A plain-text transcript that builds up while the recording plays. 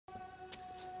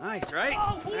Nice, right?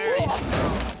 There you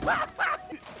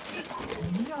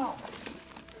go.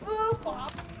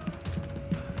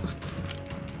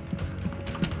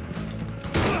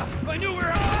 I knew we were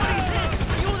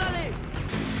Ayúdale!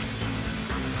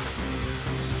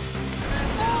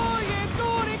 Oye,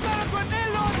 Tony, got a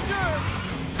grenade launcher!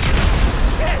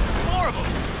 Shit! Horrible!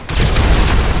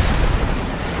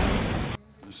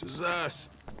 This is us.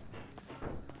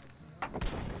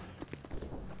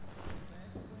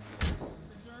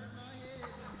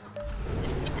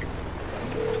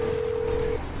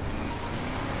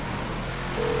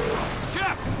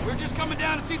 Chef, we're just coming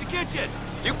down to see the kitchen.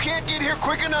 You can't get here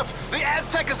quick enough! The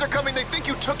Aztecas are coming! They think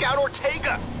you took out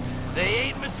Ortega! They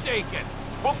ain't mistaken.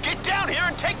 Well, get down here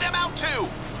and take them out, too!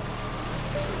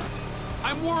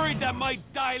 I'm worried that might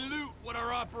dilute what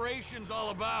our operation's all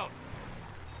about.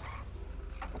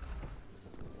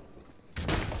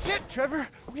 Shit, Trevor!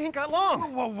 We ain't got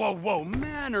long! Whoa.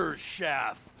 Manners,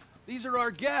 chef. These are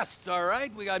our guests, all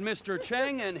right? We got Mr.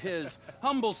 Cheng and his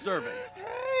humble servant.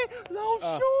 Hey, Lao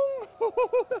Shung!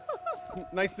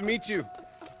 Nice to meet you.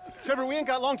 Trevor, we ain't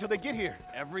got long till they get here.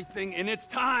 Everything in its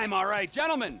time, all right.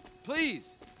 Gentlemen,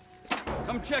 please,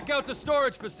 come check out the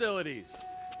storage facilities.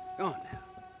 Go on now.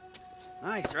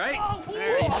 Nice, right?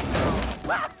 There you go.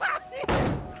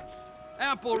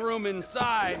 Ample room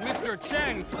inside. Mr.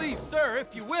 Cheng, please, sir,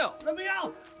 if you will. Let me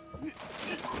out!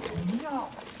 No.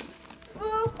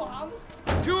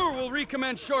 Tour will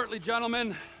recommence shortly,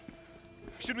 gentlemen.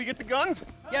 Should we get the guns?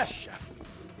 Yes, chef.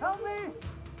 Help me!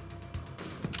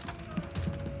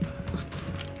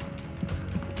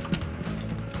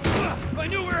 If I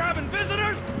knew we were having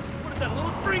visitors, what is that, a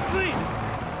little spring clean?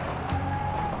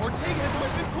 Ortega has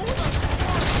always been cool enough.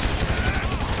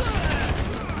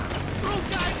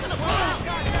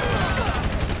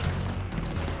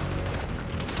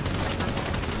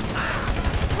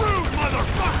 Rude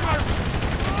motherfuckers!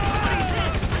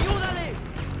 Ayúdale!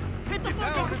 Hit the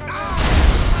fucker!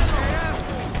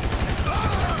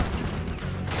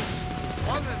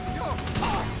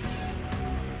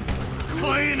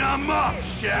 Clean them up,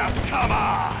 chef! Come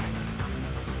on!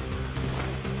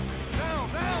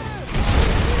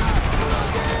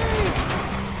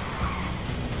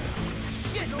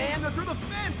 Shit, man! They're through the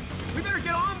fence! We better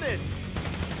get on this!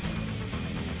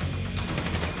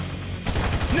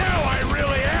 Now I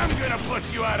really am gonna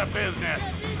put you out of business!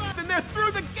 Then they're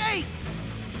through the gates!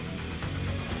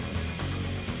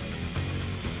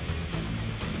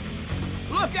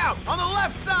 Look out! On the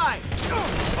left side!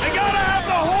 I gotta have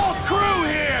the whole crew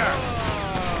here!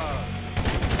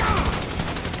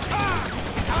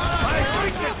 I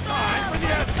think it's time for the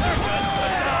Aztecas to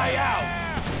die out!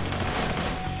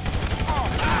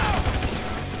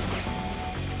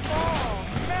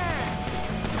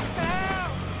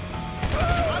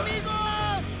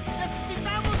 Amigos!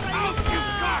 Necesitamos Out, you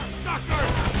ayuda!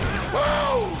 cocksuckers!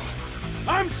 Woo!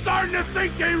 I'm starting to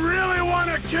think they really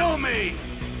want to kill me!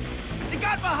 They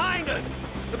got behind us!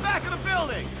 The back of the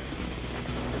building!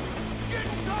 Get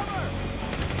cover!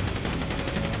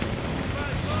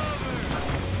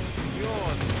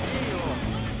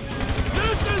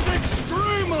 This is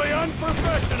extremely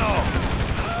unprofessional!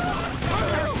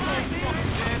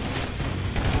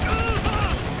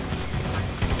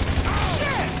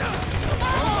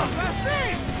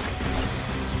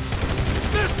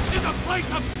 This is a place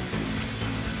of...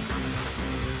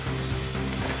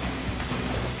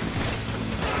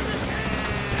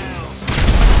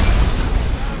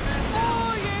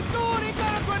 Oye, Tony,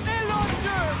 got a grenade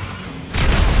launcher!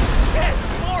 Shit!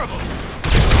 Horrible!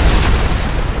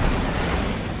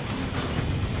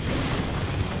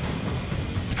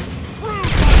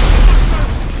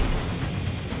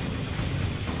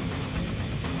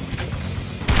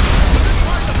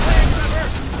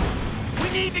 We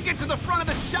need to get to the front of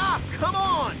the shop! Come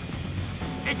on!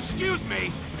 Excuse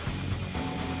me?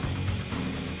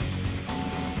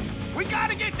 We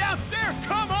gotta get downstairs!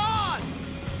 Come on!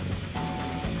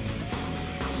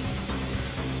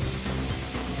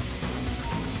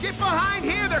 Get behind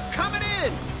here! They're coming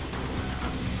in!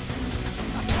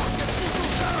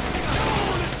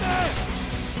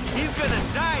 He's gonna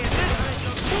die in this!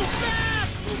 Move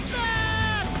fast! Move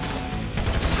fast!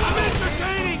 I'm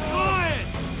entertaining clients!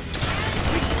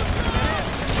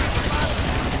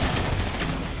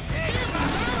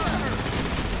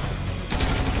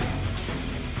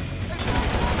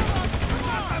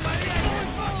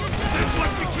 This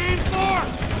what you came for?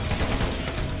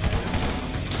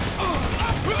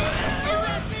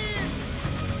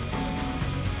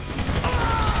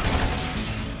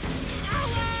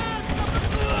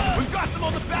 We've got them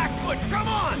on the back foot! Come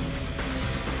on!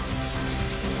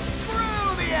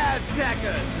 Through the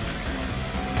Aztecas!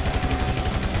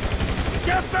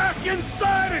 Get back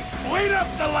inside and clean up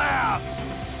the lab!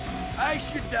 I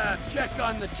should check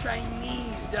on the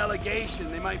Chinese delegation.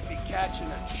 They might be catching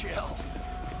a chill.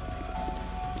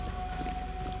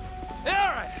 Yeah,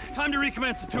 all right. Time to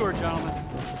recommence the tour, gentlemen.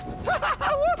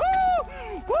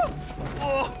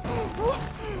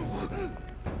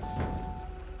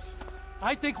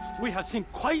 I think we have seen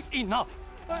quite enough.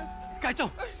 改正。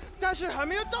但是还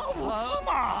没有到5次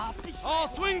嘛。 I'll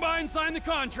swing by and sign the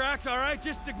contracts, all right?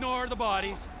 Just ignore the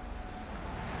bodies.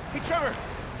 Hey, Trevor,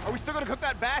 are we still gonna cook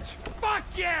that batch? Fuck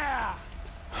yeah!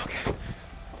 Okay.